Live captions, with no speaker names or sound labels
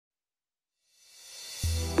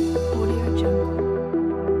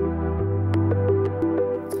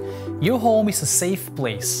Your home is a safe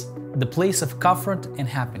place, the place of comfort and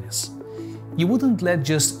happiness. You wouldn't let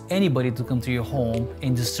just anybody to come to your home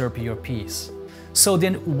and disturb your peace. So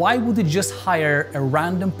then why would you just hire a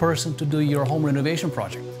random person to do your home renovation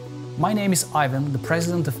project? My name is Ivan, the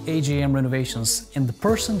president of AGM Renovations and the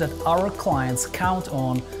person that our clients count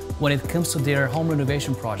on when it comes to their home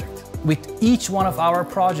renovation project. With each one of our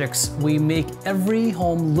projects, we make every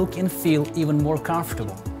home look and feel even more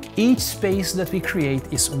comfortable. Each space that we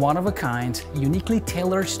create is one of a kind, uniquely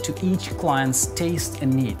tailored to each client's taste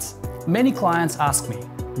and needs. Many clients ask me,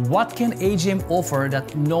 what can AGM offer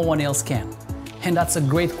that no one else can? And that's a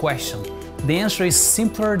great question. The answer is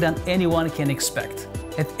simpler than anyone can expect.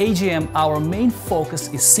 At AGM, our main focus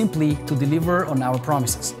is simply to deliver on our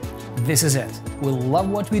promises. This is it. We love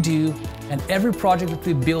what we do, and every project that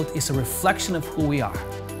we build is a reflection of who we are.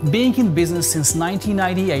 Being in business since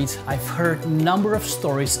 1998, I've heard a number of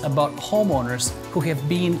stories about homeowners who have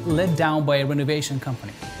been let down by a renovation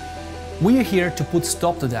company. We are here to put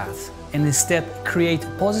stop to that and instead create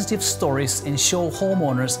positive stories and show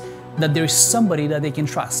homeowners that there is somebody that they can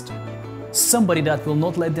trust, somebody that will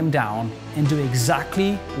not let them down and do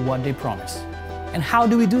exactly what they promise. And how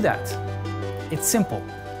do we do that? It's simple.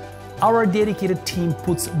 Our dedicated team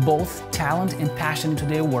puts both talent and passion into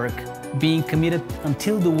their work, being committed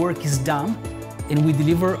until the work is done and we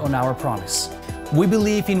deliver on our promise. We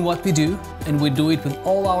believe in what we do and we do it with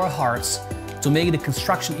all our hearts to make the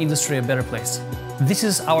construction industry a better place. This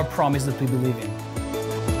is our promise that we believe in.